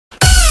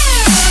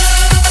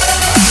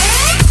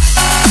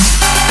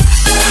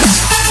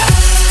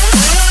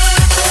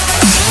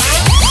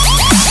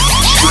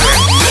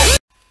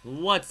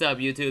What's up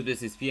YouTube,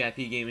 this is PIP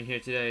Gaming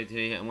here today.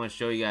 Today I'm going to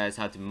show you guys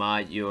how to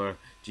mod your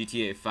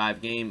GTA 5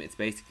 game. It's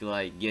basically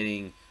like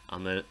getting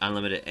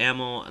unlimited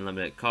ammo,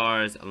 unlimited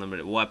cars,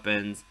 unlimited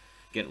weapons,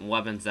 getting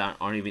weapons that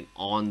aren't even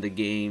on the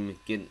game,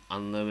 getting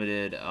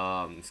unlimited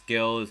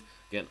skills,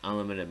 getting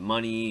unlimited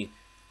money,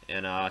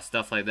 and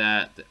stuff like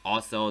that.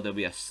 Also, there'll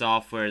be a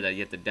software that you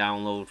have to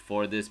download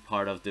for this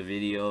part of the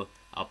video.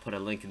 I'll put a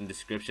link in the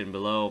description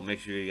below.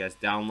 Make sure you guys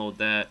download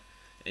that.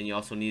 And you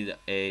also need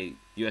a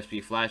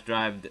USB flash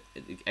drive.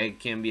 It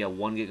can be a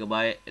 1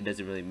 GB. It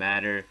doesn't really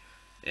matter.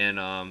 And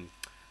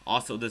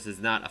also, this does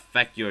not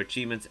affect your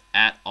achievements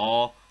at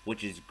all,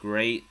 which is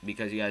great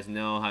because you guys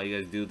know how you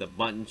guys do the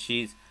button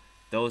cheats.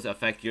 Those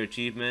affect your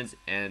achievements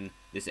and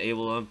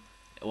disable them.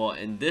 Well,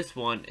 in this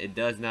one, it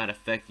does not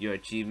affect your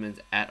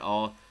achievements at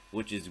all,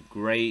 which is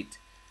great.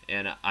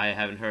 And I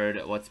haven't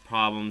heard what's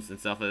problems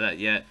and stuff like that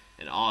yet.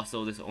 And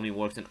also, this only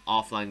works in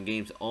offline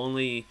games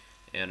only.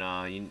 And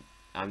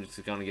I'm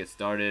just gonna get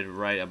started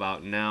right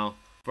about now.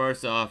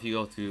 First off, you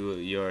go to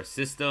your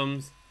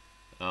systems,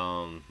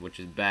 which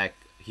is back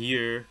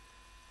here,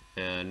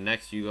 and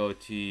next you go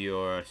to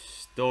your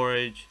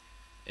storage,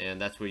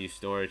 and that's where you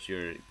store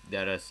your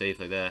data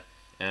safe like that.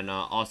 And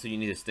also you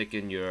need to stick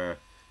in your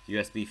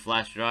USB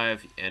flash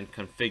drive and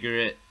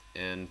configure it,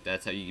 and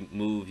that's how you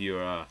move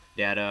your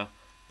data.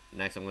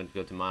 Next I'm going to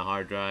go to my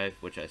hard drive,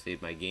 which I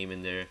saved my game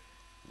in there,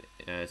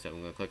 so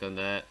I'm going to click on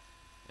that.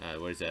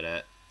 Where's that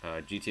at?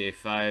 GTA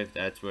 5,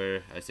 that's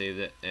where I saved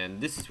it,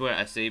 and this is where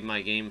I save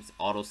my games.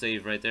 Auto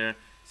save right there,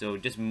 so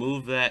just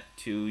move that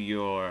to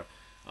your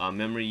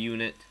memory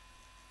unit.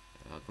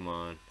 Come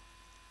on.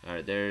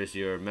 Alright, there's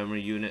your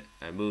memory unit.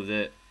 I moved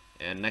it,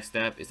 and next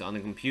step is on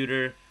the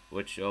computer,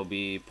 which will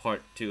be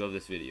part 2 of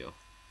this video.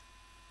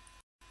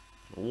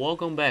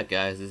 Welcome back,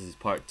 guys. This is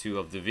part 2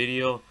 of the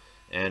video,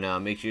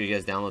 and make sure you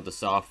guys download the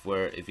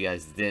software if you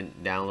guys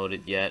didn't download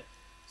it yet.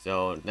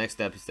 So next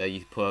step is that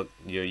you put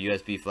your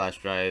USB flash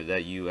drive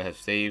that you have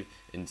saved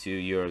into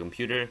your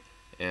computer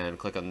and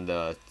click on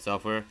the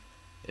software.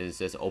 It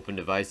says open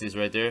devices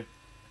right there.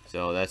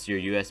 So that's your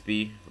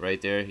USB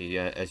right there.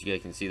 As you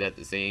guys can see that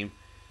the same,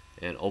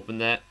 and open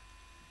that.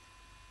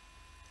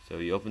 So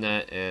you open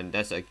that, and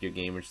that's like your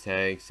gamer's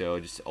tag. So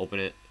just open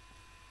it,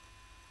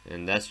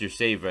 and that's your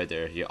save right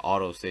there. Your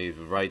auto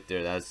save right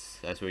there.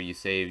 That's where you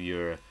save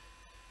your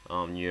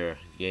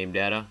game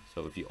data.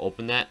 So if you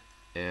open that,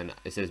 and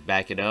it says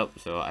back it up,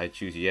 so I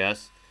choose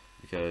yes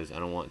because I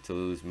don't want to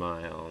lose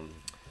my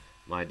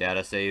my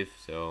data save.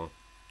 So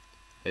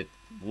it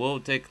will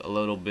take a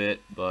little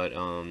bit, but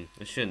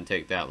it shouldn't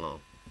take that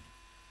long.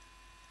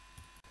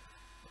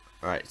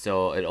 Alright,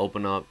 so it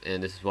opened up,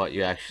 and this is what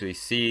you actually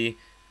see.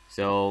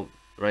 So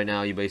right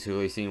now you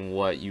basically seeing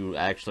what you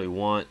actually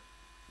want,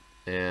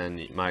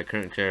 and my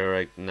current character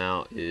right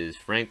now is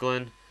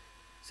Franklin.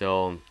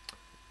 So,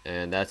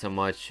 and that's how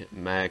much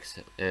max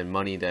and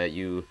money that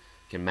you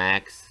can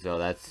max. So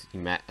that's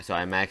so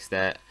I maxed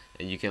that,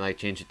 and you can like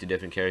change it to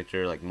different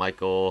character like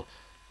Michael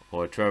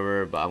or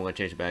Trevor, but I'm gonna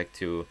change it back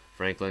to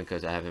Franklin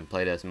because I haven't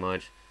played as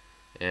much.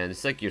 And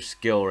it's like your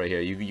skill right here.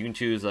 You can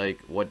choose like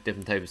what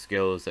different type of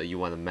skills that you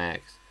want to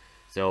max.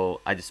 So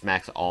I just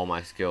max all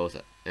my skills,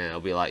 and it'll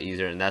be a lot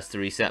easier. And that's the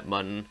reset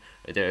button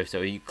right there.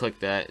 So you click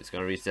that, it's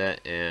gonna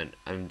reset, and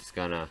I'm just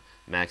gonna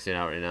max it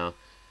out right now.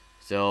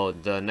 So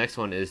the next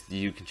one is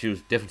you can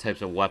choose different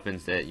types of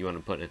weapons that you want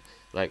to put in.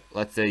 Like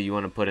let's say you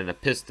want to put in a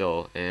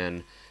pistol,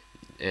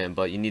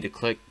 but you need to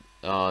click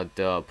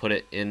to put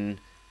it in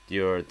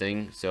your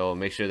thing. So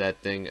make sure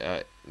that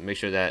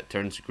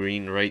turns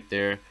green right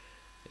there.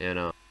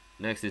 And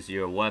next is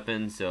your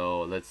weapon.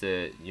 So let's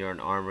say you're an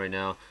arm right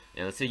now,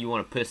 and let's say you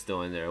want a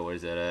pistol in there.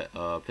 Where's that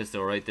at?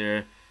 Pistol right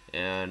there.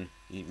 And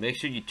you make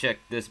sure you check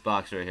this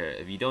box right here.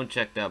 If you don't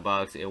check that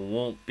box, it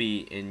won't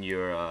be in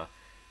your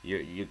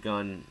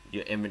gun,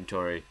 your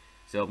inventory.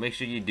 So make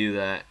sure you do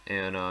that,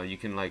 and you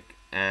can like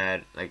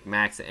add like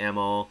max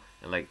ammo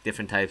and like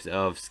different types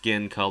of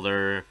skin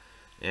color,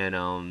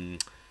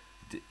 and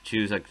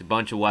choose like a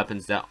bunch of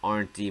weapons that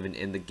aren't even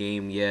in the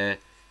game yet.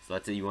 So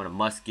let's say you want a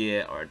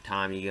musket or a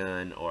Tommy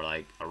gun or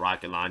like a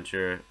rocket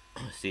launcher.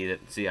 See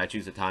I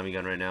choose a Tommy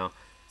gun right now.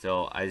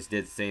 So I just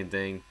did the same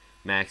thing,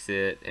 max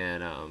it,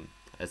 and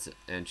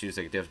choose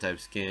like a different type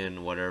of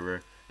skin,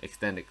 whatever,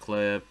 extended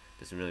clip,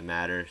 doesn't really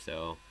matter.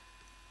 So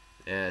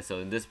yeah, so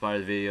in this part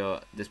of the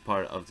video, this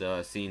part of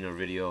the scene or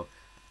video,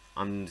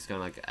 I'm just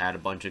gonna like add a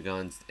bunch of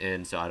guns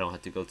in, so I don't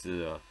have to go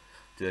to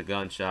the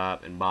gun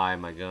shop and buy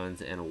my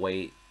guns and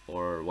wait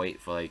for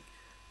like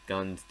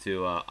guns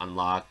to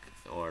unlock,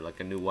 or like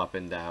a new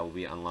weapon that will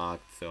be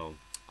unlocked. So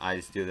I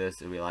just do this,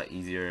 it'll be a lot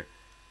easier.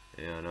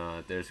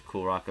 And there's a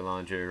cool rocket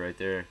launcher right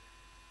there.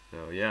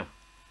 So yeah.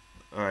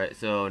 Alright,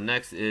 so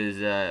next is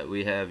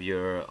we have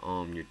your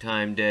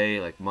time day,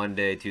 like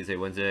Monday, Tuesday,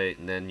 Wednesday,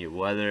 and then your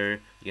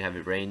weather. You can have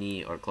it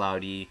rainy or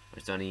cloudy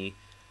or sunny.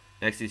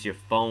 Next is your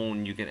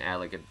phone. You can add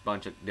like a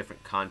bunch of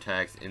different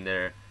contacts in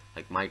there,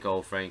 like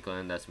Michael,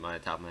 Franklin. That's my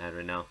top of my head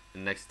right now.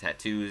 And next,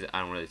 tattoos.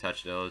 I don't really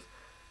touch those.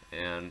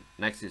 And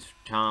next is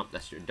Chomp.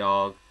 That's your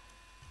dog.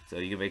 So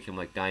you can make him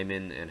like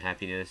Diamond and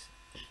Happiness.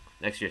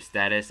 Next to your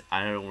status,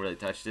 I don't really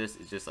touch this.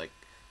 It's just like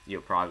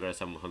your progress,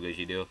 how good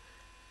you do.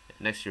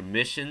 Next to your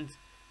missions.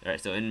 Alright,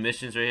 so in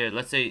missions right here,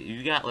 let's say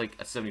you got like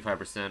a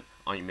 75%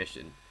 on your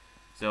mission.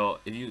 So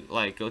if you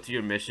like go to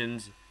your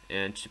missions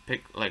and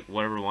pick like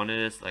whatever one it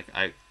is, like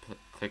I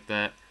click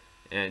that,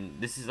 and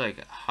this is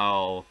like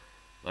how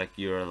like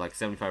you're like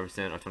 75%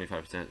 or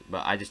 25%,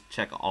 but I just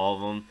check all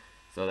of them,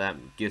 so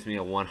that gives me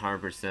a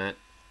 100%.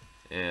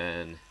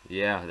 And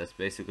yeah, that's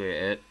basically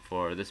it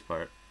for this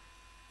part.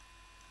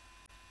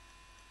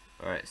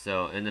 Alright,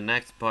 so in the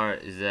next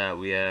part is that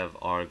we have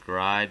our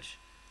garage,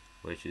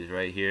 which is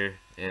right here,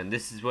 and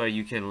this is where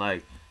you can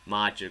like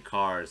mod your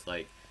cars,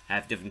 like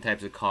have different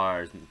types of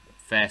cars,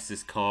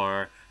 fastest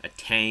car, a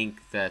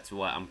tank. That's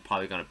what I'm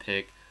probably gonna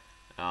pick.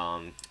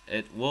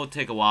 It will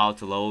take a while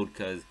to load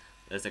because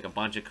there's like a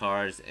bunch of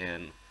cars,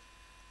 and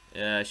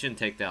it shouldn't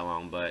take that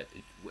long, but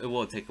it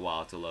will take a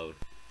while to load.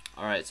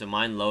 Alright, so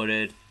mine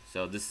loaded.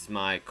 So this is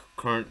my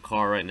current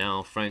car right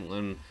now,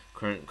 Franklin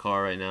current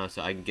car right now,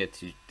 so I can get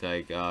to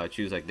like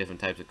choose like different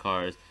types of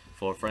cars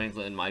for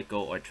Franklin,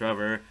 Michael, or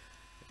Trevor.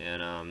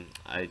 And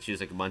I choose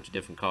like a bunch of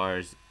different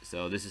cars.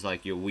 So this is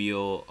like your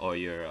wheel or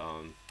your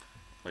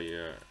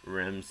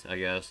rims, I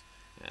guess.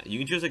 You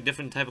can choose like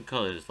different type of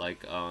colors,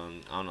 like I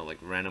don't know, like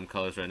random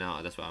colors right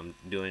now. That's what I'm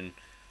doing.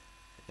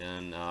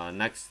 And the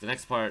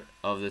next part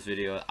of this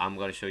video I'm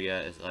going to show you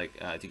is like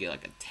to get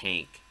like a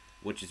tank,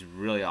 which is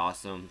really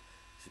awesome.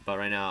 But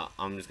right now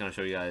I'm just gonna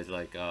show you guys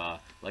like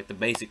the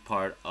basic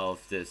part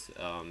of this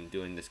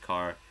doing this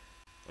car.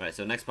 Alright,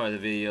 so next part of the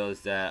video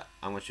is that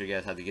I'm gonna show you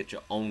guys how to get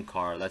your own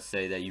car. Let's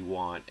say that you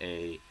want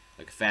a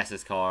like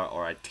fastest car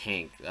or a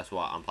tank. That's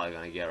what I'm probably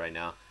gonna get right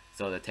now.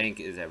 So the tank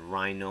is a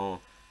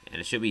Rhino,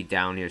 and it should be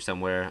down here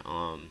somewhere.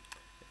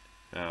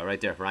 Right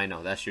there,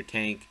 Rhino. That's your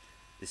tank.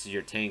 This is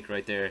your tank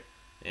right there,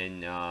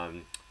 and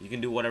you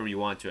can do whatever you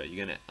want to it.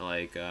 You're gonna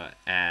like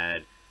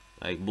add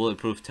like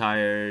bulletproof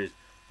tires,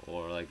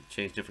 or like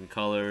change different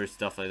colors,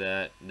 stuff like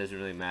that. It doesn't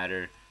really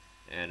matter.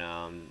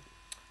 And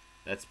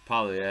that's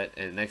probably it.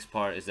 And the next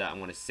part is that I'm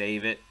going to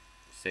save it.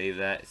 Save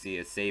that. See,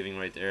 it's saving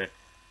right there.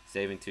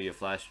 Saving to your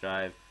flash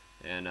drive.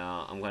 And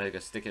I'm going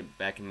to stick it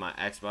back in my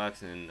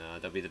Xbox, and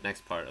that'll be the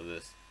next part of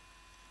this.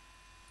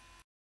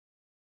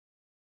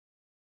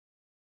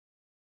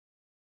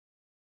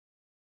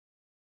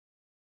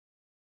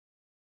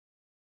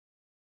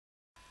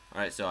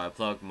 Alright, so I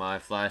plugged my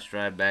flash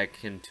drive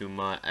back into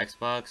my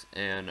Xbox,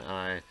 and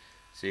I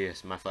see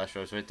it's my flash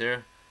drive's right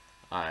there.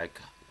 I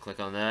click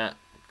on that,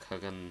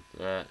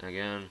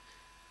 again,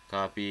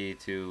 copy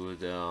to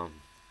the,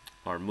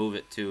 or move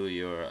it to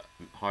your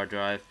hard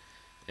drive,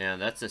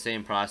 and that's the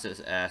same process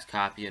as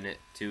copying it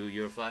to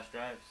your flash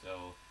drive.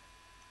 So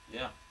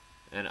yeah,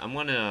 and I'm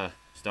gonna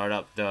start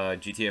up the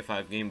GTA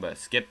 5 game, but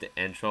skip the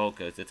intro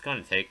because it's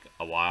gonna take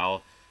a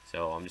while,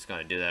 so I'm just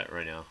gonna do that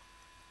right now.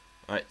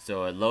 Alright,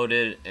 so it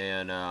loaded,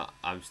 and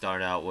I'm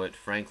starting out with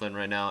Franklin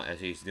right now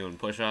as he's doing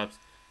push-ups.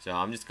 So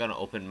I'm just gonna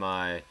open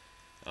my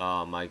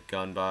my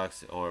gun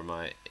box or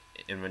my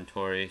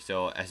inventory.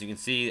 So as you can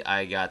see,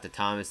 I got the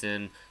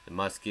Thomason, the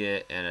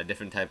musket, and a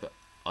different type of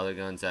other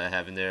guns that I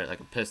have in there,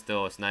 like a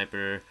pistol, a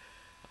sniper,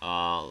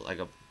 like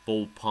a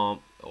bull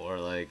pump, or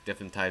like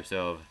different types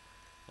of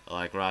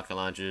like rocket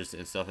launchers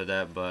and stuff like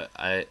that. But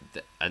I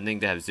think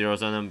they have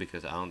zeros on them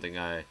because I don't think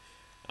I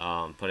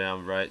put it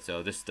on right.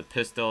 So this is the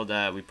pistol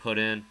that we put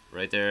in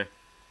right there,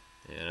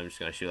 and I'm just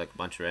gonna shoot like a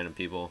bunch of random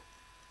people.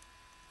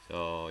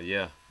 So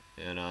yeah,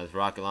 and this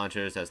rocket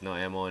launchers has no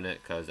ammo in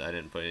it because I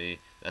didn't put any.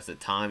 That's the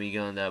Tommy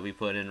gun that we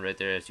put in right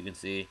there, as you can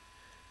see.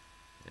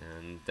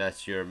 And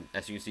that's your,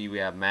 as you can see, we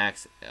have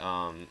max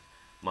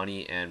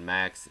money and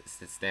max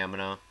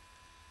stamina.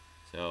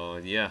 So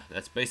yeah,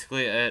 that's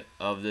basically it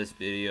of this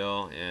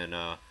video, and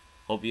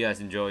hope you guys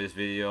enjoy this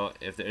video.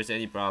 If there's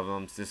any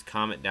problems, just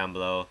comment down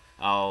below.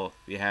 I'll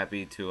be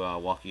happy to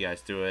walk you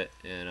guys through it,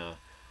 and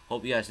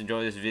hope you guys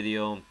enjoy this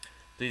video.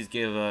 Please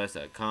give us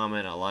a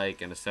comment, a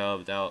like, and a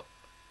sub. That'll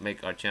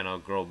make our channel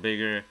grow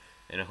bigger,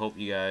 and I hope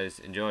you guys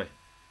enjoy.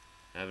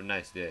 Have a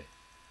nice day.